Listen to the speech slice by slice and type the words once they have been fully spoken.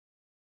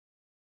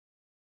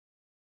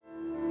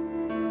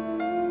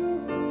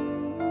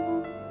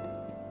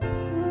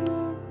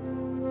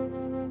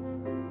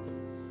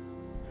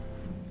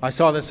I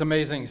saw this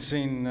amazing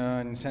scene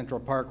in Central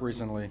Park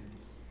recently.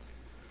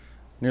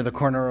 Near the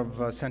corner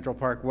of Central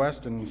Park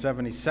West and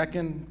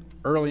 72nd,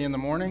 early in the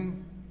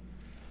morning,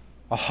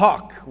 a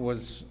hawk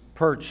was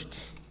perched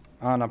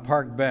on a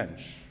park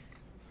bench.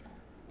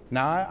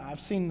 Now,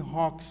 I've seen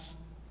hawks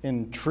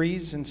in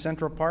trees in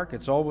Central Park.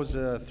 It's always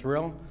a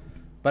thrill.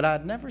 But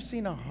I'd never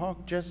seen a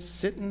hawk just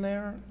sitting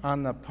there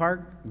on the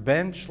park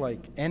bench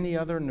like any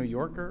other New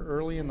Yorker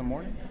early in the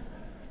morning.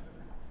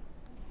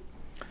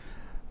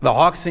 The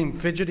hawk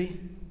seemed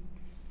fidgety.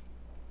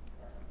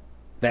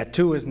 That,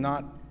 too, is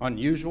not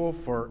unusual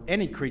for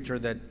any creature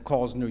that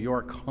calls New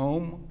York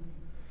home.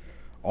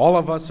 All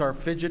of us are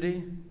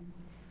fidgety.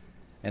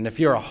 And if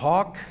you're a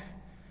hawk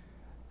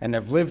and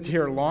have lived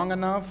here long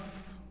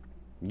enough,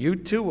 you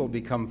too will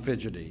become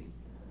fidgety.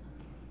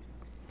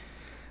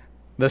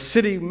 The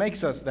city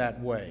makes us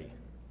that way.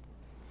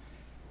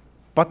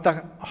 But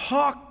the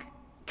hawk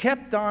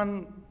kept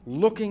on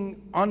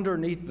looking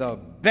underneath the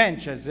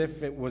bench as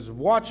if it was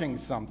watching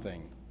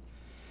something.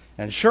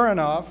 And sure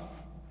enough,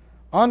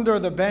 under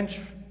the bench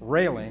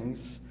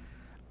railings,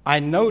 I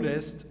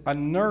noticed a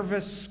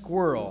nervous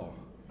squirrel.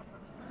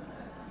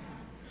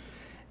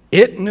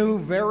 It knew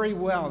very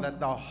well that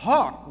the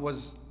hawk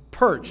was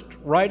perched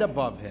right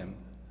above him,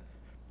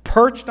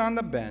 perched on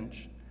the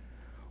bench,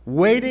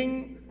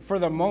 waiting for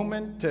the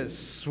moment to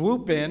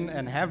swoop in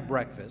and have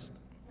breakfast,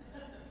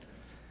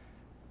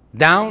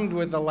 downed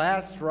with the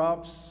last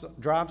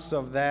drops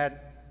of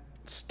that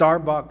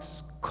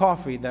Starbucks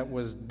coffee that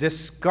was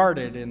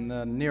discarded in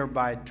the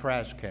nearby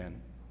trash can.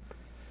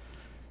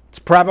 It's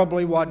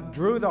probably what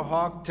drew the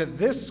hawk to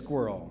this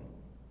squirrel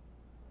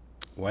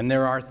when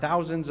there are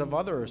thousands of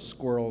other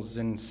squirrels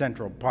in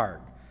Central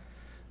Park.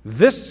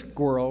 This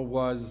squirrel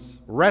was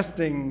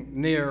resting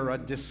near a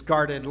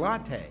discarded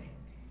latte.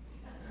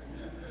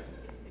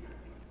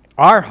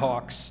 Our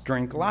hawks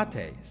drink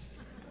lattes.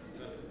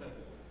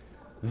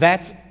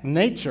 That's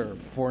nature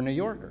for New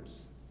Yorkers.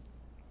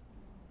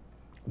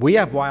 We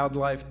have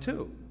wildlife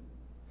too.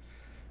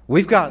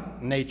 We've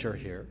got nature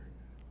here.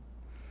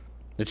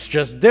 It's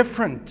just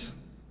different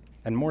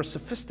and more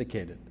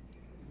sophisticated.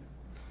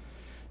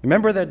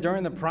 Remember that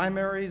during the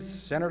primaries,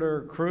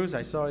 Senator Cruz,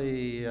 I saw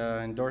he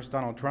endorsed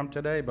Donald Trump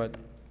today, but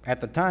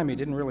at the time he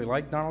didn't really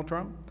like Donald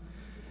Trump.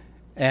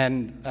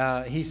 And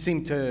he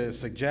seemed to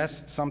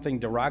suggest something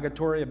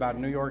derogatory about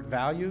New York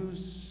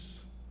values.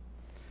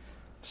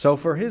 So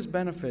for his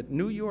benefit,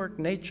 New York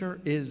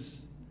nature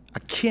is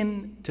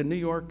akin to New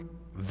York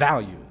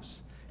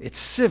values. It's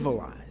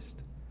civilized,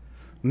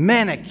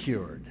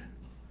 manicured,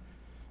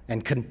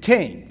 and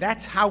contained.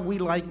 That's how we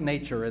like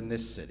nature in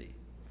this city.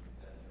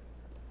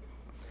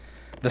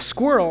 The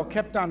squirrel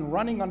kept on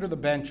running under the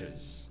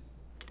benches,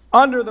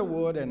 under the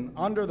wood and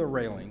under the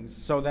railings,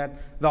 so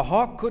that the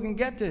hawk couldn't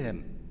get to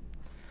him.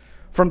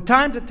 From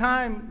time to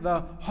time,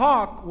 the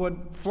hawk would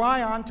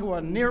fly onto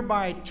a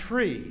nearby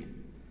tree,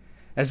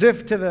 as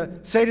if to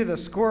say to the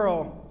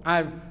squirrel,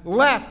 "I've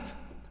left,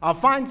 I'll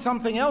find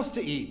something else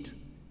to eat."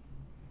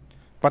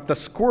 But the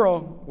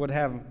squirrel would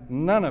have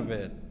none of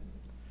it.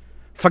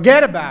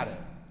 "Forget about it,"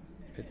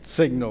 it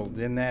signaled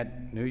in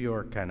that New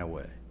York kind of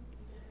way.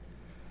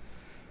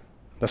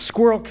 The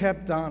squirrel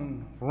kept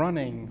on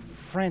running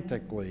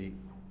frantically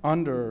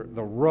under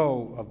the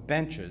row of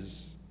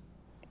benches,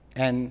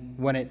 and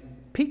when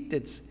it peeked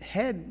its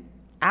head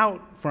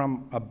out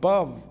from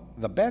above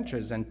the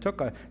benches and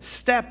took a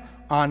step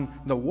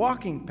on the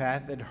walking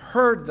path, it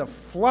heard the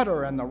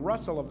flutter and the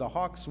rustle of the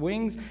hawk's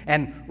wings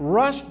and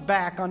rushed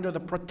back under the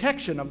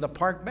protection of the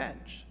park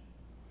bench.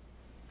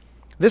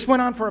 This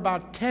went on for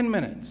about 10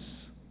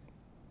 minutes.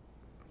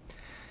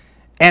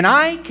 And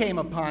I came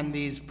upon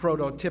these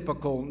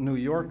prototypical New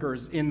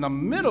Yorkers in the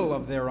middle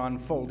of their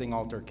unfolding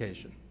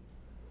altercation.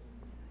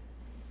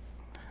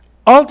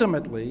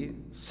 Ultimately,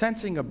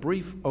 sensing a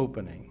brief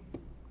opening,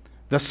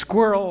 the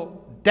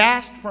squirrel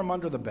dashed from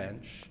under the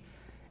bench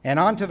and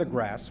onto the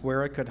grass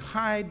where it could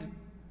hide,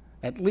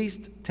 at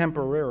least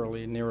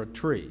temporarily, near a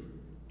tree.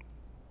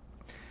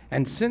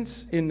 And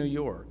since in New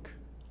York,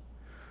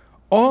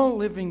 all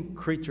living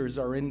creatures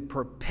are in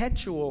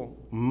perpetual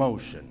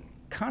motion,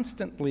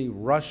 constantly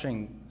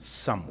rushing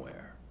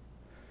somewhere,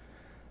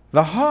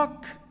 the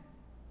hawk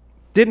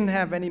didn't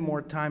have any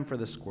more time for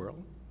the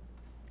squirrel,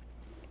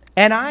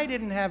 and I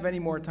didn't have any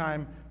more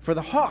time for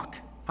the hawk.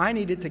 I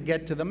needed to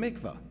get to the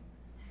mikveh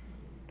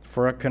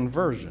for a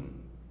conversion.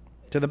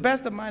 To the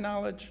best of my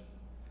knowledge,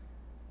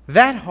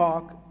 that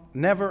hawk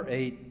never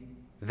ate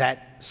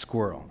that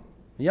squirrel.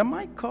 You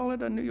might call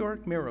it a New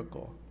York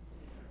miracle.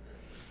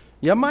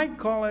 You might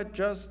call it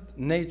just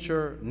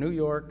nature, New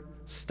York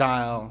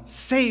style,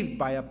 saved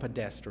by a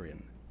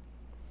pedestrian.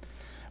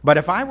 But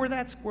if I were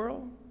that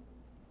squirrel,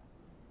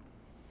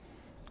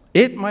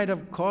 it might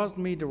have caused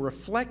me to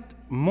reflect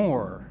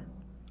more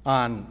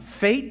on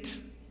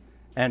fate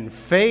and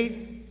faith,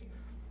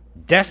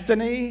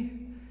 destiny,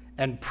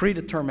 and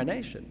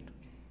predetermination.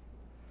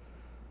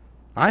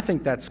 I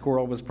think that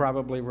squirrel was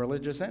probably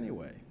religious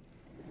anyway,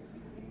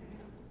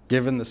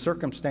 given the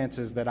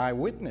circumstances that I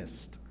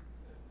witnessed.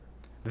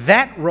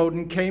 that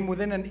rodent came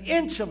within an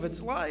inch of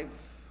its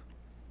life.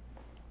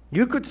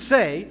 You could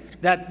say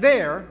that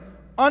there,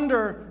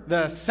 under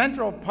the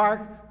Central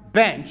Park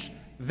bench,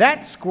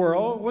 that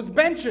squirrel was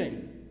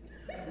benching.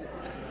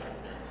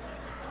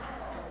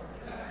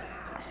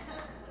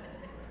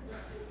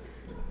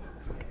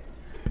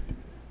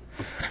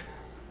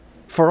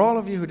 For all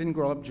of you who didn't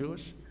grow up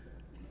Jewish,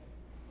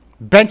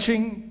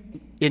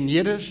 benching in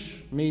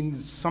Yiddish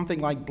means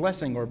something like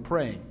blessing or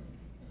praying.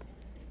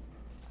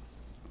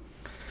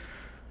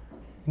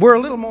 We're a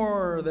little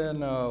more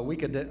than a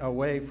week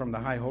away from the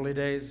High Holy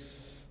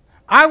Days.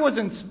 I was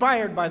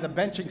inspired by the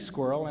benching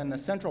squirrel and the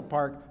Central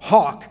Park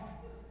hawk,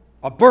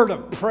 a bird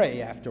of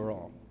prey after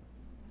all,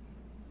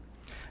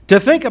 to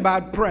think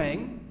about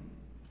praying,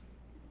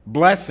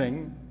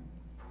 blessing,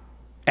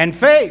 and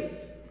faith.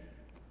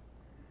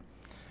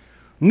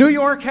 New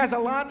York has a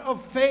lot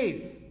of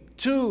faith,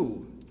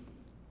 too.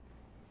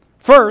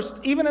 First,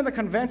 even in the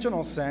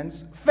conventional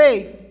sense,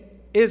 faith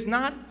is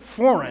not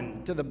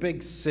foreign to the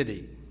big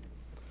city.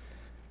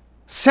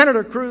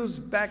 Senator Cruz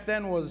back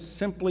then was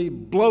simply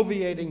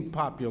bloviating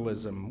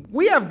populism.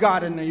 We have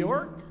God in New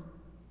York.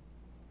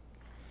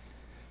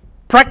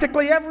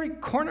 Practically every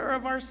corner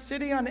of our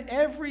city, on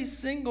every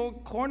single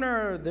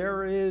corner,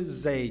 there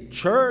is a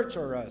church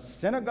or a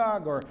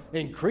synagogue or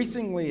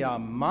increasingly a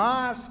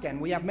mosque, and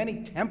we have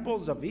many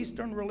temples of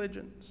Eastern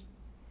religions.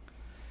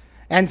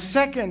 And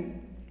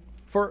second,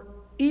 for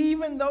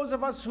even those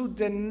of us who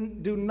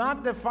do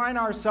not define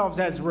ourselves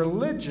as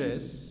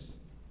religious,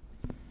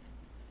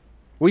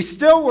 we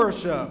still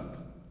worship.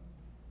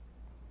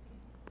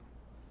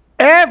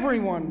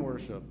 Everyone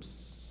worships.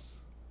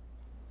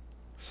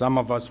 Some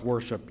of us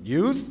worship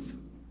youth.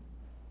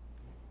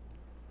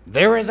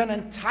 There is an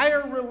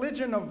entire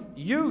religion of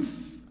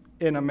youth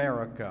in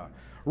America,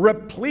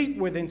 replete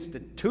with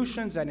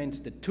institutions and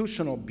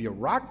institutional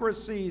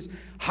bureaucracies,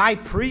 high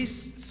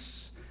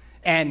priests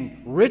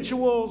and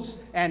rituals,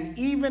 and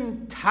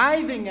even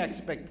tithing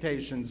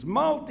expectations.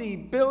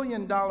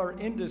 Multi-billion-dollar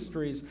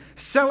industries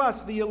sell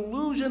us the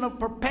illusion of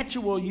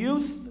perpetual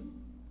youth.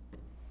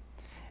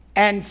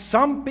 And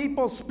some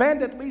people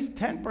spend at least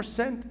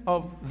 10%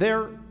 of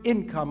their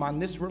income on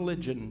this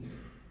religion.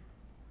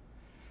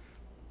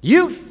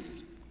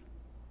 Youth.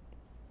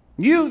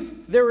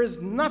 Youth. There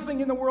is nothing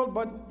in the world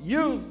but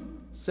youth,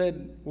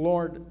 said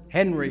Lord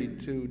Henry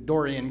to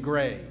Dorian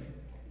Gray.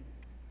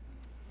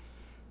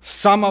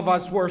 Some of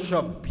us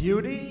worship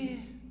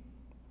beauty.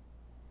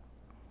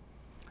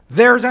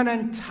 There's an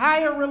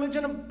entire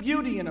religion of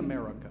beauty in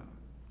America,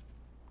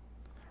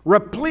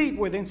 replete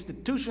with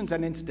institutions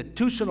and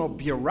institutional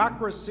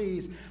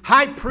bureaucracies,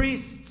 high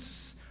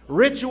priests,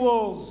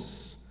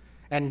 rituals,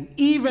 and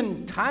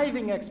even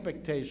tithing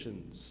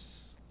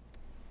expectations.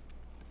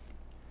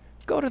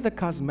 Go to the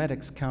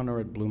cosmetics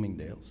counter at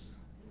Bloomingdale's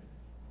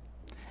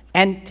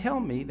and tell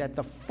me that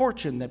the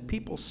fortune that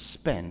people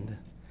spend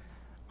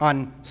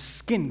on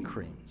skin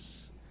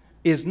creams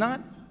is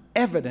not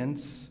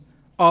evidence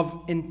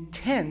of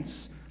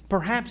intense,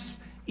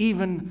 perhaps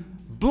even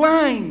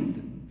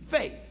blind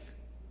faith.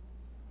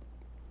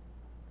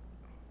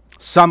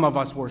 Some of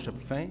us worship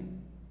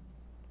fame.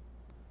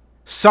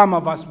 Some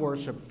of us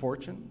worship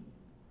fortune.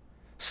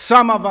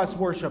 Some of us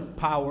worship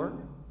power.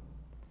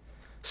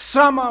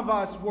 Some of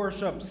us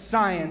worship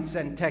science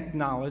and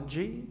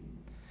technology.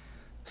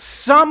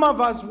 Some of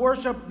us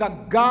worship the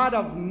God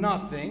of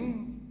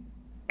nothing,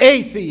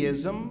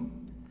 atheism,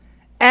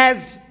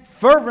 as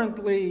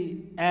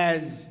fervently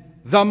as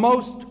the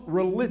most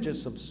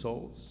religious of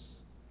souls.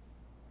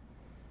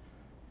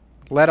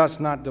 Let us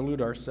not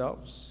delude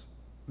ourselves.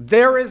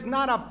 There is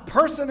not a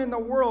person in the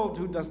world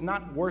who does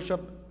not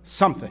worship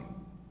something.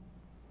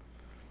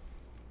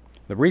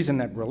 The reason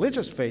that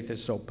religious faith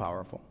is so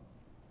powerful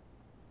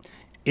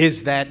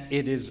is that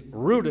it is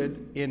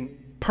rooted in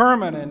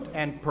permanent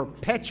and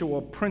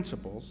perpetual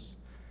principles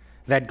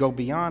that go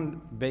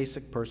beyond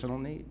basic personal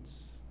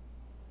needs.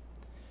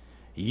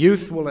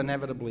 Youth will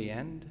inevitably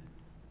end.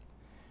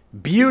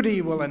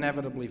 Beauty will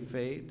inevitably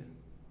fade.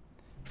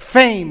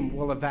 Fame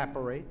will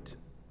evaporate.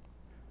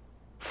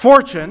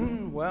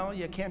 Fortune, well,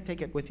 you can't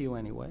take it with you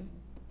anyway.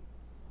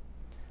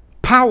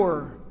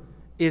 Power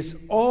is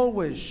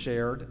always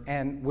shared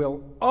and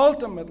will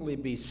ultimately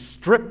be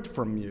stripped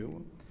from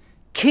you.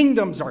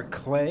 Kingdoms are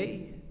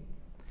clay,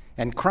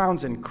 and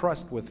crowns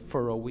encrust with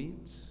furrow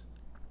weeds.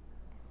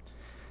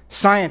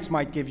 Science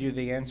might give you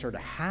the answer to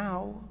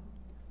how,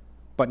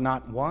 but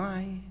not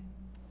why.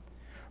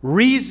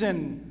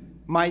 Reason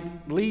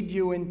might lead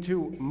you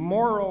into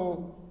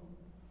moral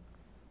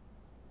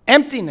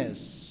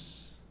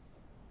emptiness.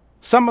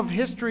 Some of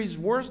history's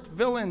worst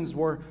villains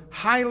were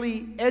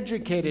highly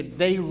educated.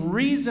 They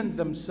reasoned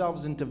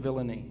themselves into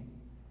villainy.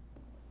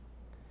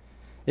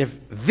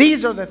 If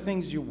these are the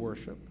things you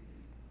worship,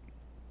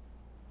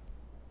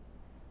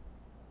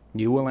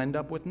 you will end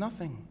up with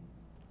nothing.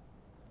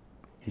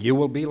 You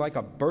will be like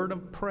a bird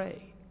of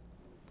prey,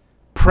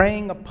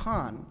 preying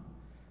upon,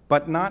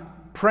 but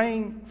not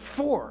praying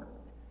for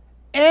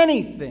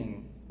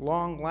anything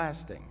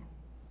long-lasting.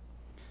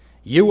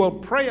 You will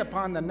prey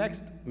upon the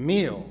next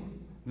meal,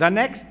 the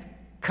next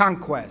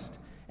conquest,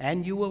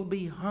 and you will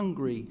be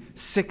hungry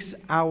 6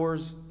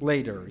 hours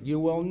later. You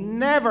will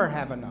never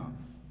have enough.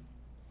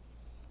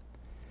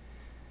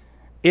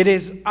 It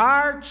is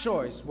our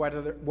choice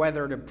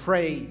whether to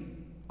pray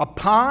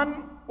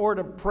upon or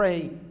to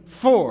pray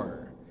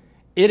for.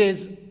 It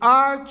is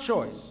our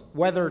choice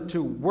whether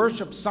to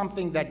worship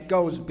something that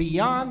goes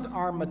beyond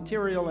our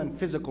material and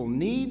physical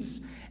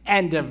needs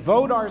and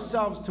devote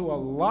ourselves to a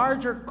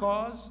larger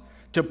cause,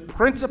 to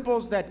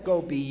principles that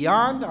go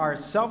beyond our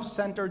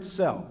self-centered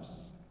selves,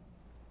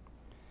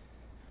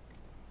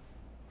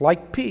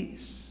 like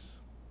peace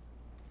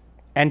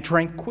and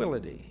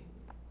tranquility,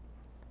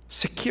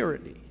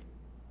 security,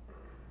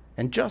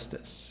 and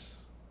justice,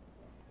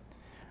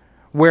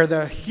 where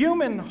the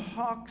human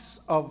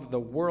hawks of the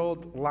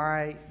world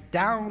lie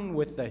down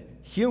with the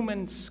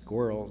human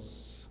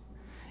squirrels.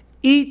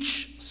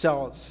 Each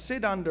shall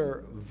sit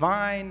under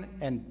vine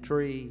and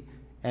tree,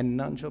 and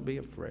none shall be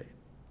afraid.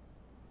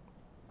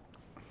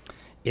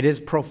 It is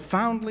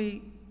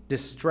profoundly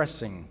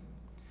distressing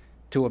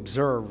to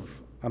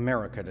observe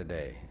America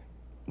today.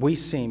 We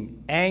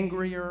seem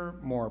angrier,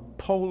 more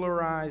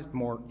polarized,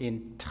 more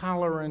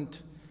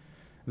intolerant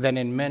than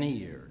in many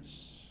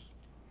years.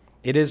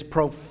 It is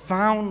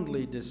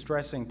profoundly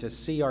distressing to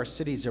see our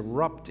cities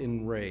erupt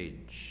in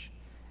rage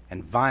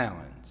and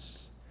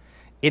violence.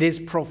 It is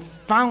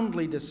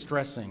profoundly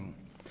distressing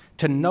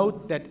to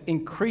note that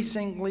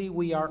increasingly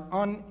we are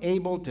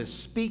unable to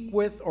speak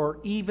with or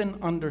even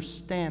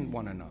understand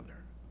one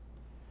another.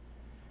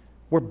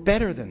 We're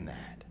better than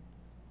that.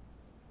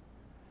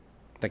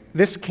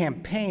 This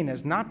campaign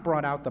has not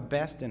brought out the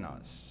best in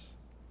us.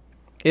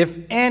 If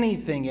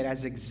anything, it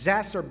has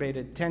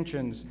exacerbated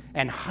tensions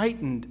and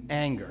heightened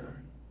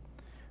anger.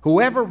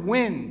 Whoever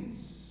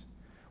wins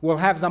will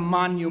have the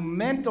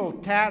monumental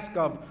task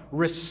of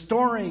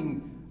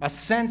restoring a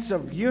sense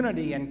of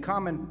unity and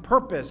common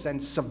purpose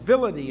and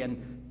civility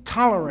and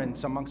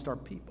tolerance amongst our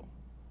people.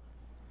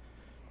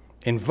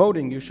 In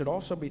voting, you should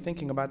also be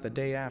thinking about the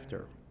day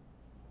after,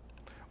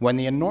 when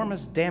the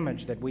enormous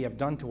damage that we have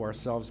done to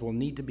ourselves will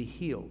need to be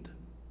healed.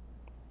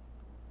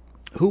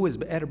 Who is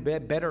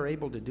better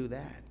able to do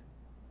that?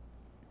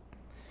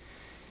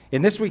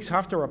 In this week's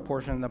Haftarah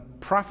portion, the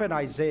prophet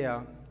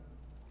Isaiah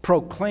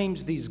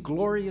proclaims these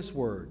glorious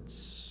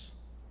words.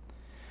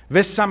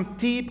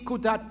 V'samti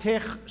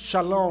pkudatech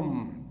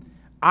shalom.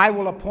 I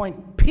will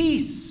appoint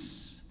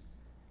peace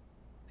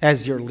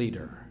as your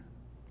leader.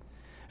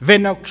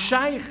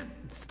 V'nokshayich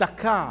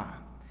tzedakah.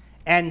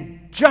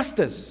 And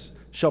justice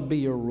shall be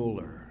your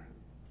ruler.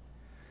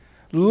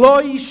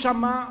 Lo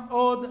yishama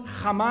od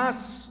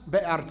chamas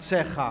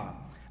be'artzecha.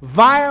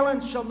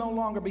 Violence shall no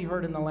longer be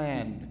heard in the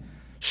land.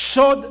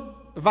 Shod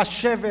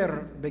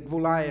vashever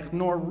begvulayich.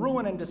 Nor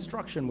ruin and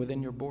destruction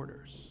within your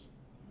borders.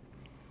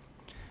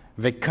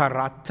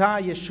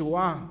 Ve'karata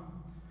Yeshua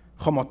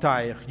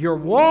chomotayich. Your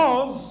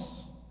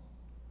walls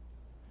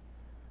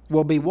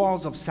will be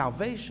walls of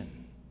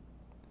salvation.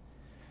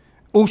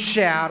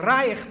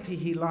 Ushe'arayich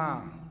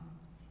tihila.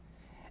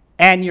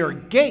 And your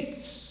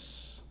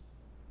gates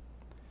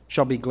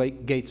shall be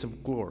gates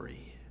of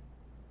glory.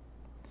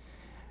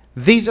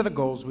 These are the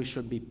goals we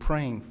should be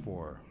praying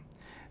for.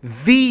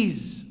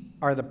 These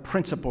are the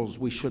principles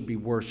we should be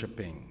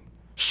worshiping.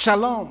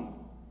 Shalom,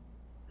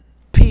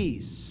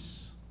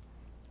 peace,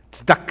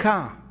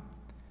 tzedakah,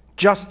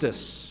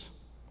 justice,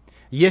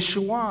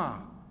 Yeshua,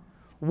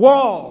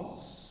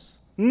 walls,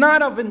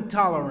 not of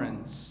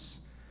intolerance,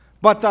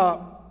 but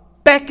the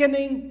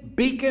beckoning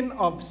beacon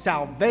of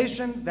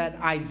salvation that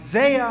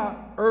Isaiah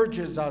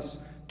urges us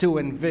to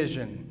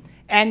envision.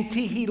 And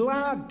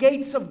Tehillah,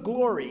 gates of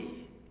glory,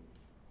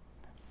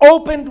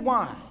 opened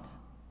wide.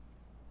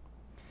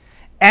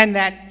 And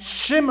that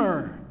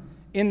shimmer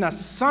in the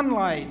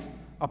sunlight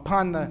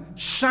upon the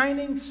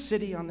shining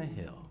city on the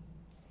hill.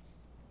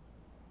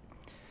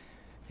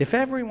 If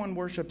everyone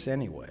worships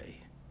anyway,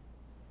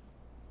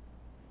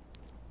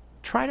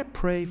 try to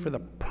pray for the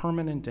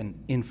permanent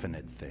and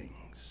infinite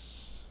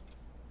things.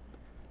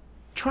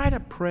 Try to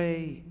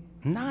pray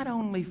not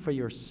only for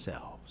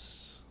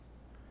yourselves,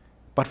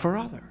 but for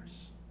others.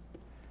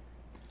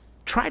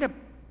 Try to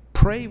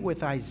pray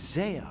with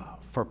Isaiah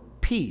for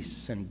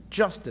peace and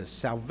justice,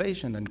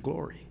 salvation and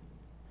glory.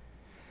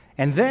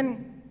 And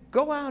then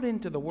go out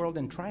into the world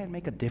and try and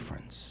make a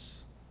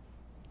difference.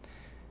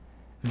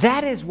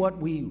 That is what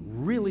we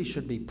really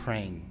should be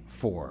praying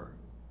for.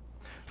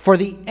 For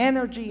the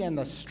energy and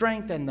the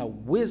strength and the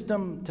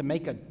wisdom to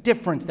make a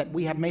difference, that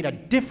we have made a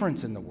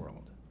difference in the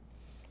world.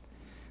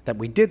 That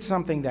we did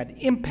something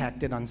that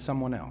impacted on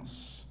someone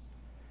else.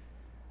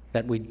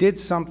 That we did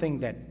something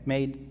that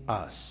made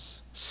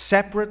us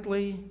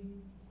separately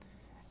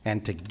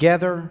and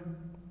together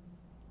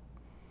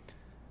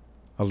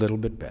a little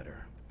bit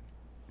better.